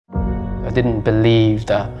I didn't believe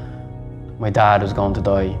that my dad was going to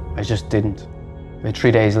die. I just didn't. About 3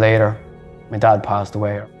 days later, my dad passed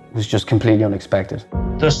away. It was just completely unexpected.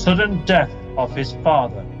 The sudden death of his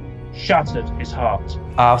father shattered his heart.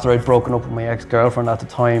 After I'd broken up with my ex-girlfriend at the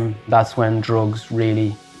time, that's when drugs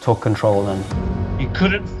really took control then. He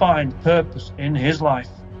couldn't find purpose in his life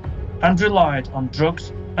and relied on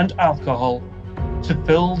drugs and alcohol to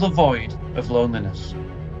fill the void of loneliness.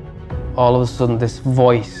 All of a sudden, this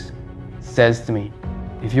voice says to me,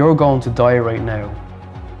 if you're going to die right now,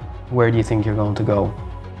 where do you think you're going to go?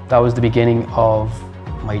 That was the beginning of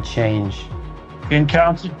my change. He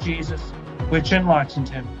encountered Jesus, which enlightened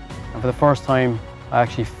him. And for the first time, I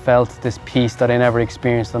actually felt this peace that I never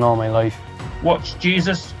experienced in all my life. Watch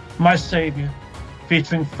Jesus, My Saviour,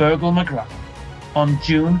 featuring Fergal McGrath on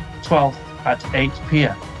June 12th at 8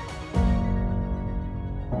 p.m.